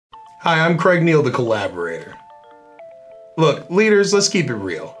Hi, I'm Craig Neal, the Collaborator. Look, leaders, let's keep it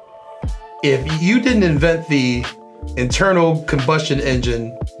real. If you didn't invent the internal combustion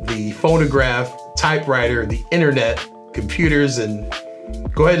engine, the phonograph, typewriter, the internet, computers, and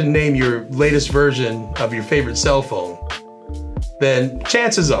go ahead and name your latest version of your favorite cell phone, then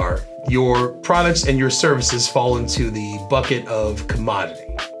chances are your products and your services fall into the bucket of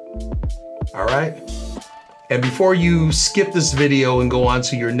commodity. All right? And before you skip this video and go on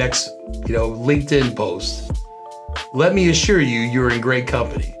to your next, LinkedIn post, let me assure you, you're in great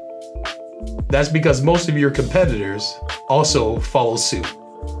company. That's because most of your competitors also follow suit,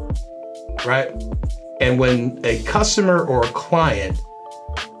 right? And when a customer or a client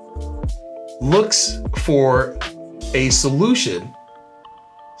looks for a solution,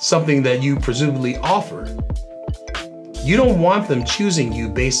 something that you presumably offer, you don't want them choosing you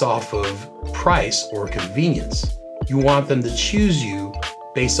based off of price or convenience. You want them to choose you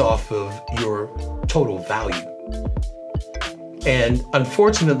based off of your total value. And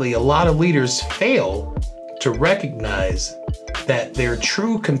unfortunately, a lot of leaders fail to recognize that their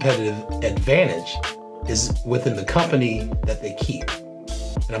true competitive advantage is within the company that they keep.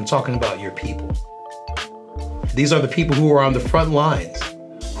 And I'm talking about your people. These are the people who are on the front lines,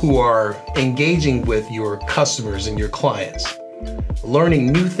 who are engaging with your customers and your clients,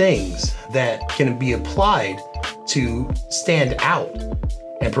 learning new things that can be applied to stand out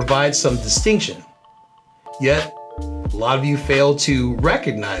and provide some distinction. Yet, a lot of you fail to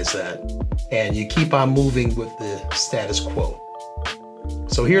recognize that, and you keep on moving with the status quo.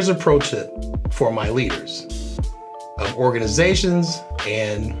 So here's a pro tip for my leaders of organizations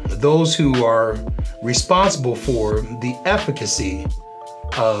and those who are responsible for the efficacy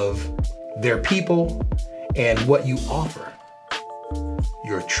of their people and what you offer.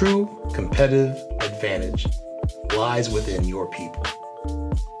 Your true competitive advantage lies within your people.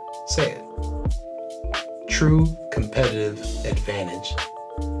 Say it. True competitive advantage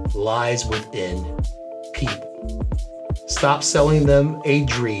lies within people. Stop selling them a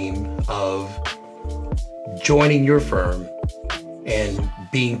dream of joining your firm and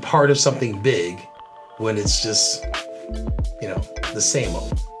being part of something big when it's just, the same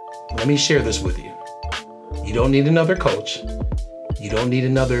old. Let me share this with you. You don't need another coach. You don't need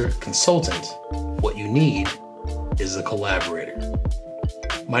another consultant. What you need is a collaborator.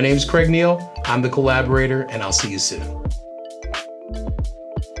 My name is Craig Neal. I'm the Collaborator, and I'll see you soon.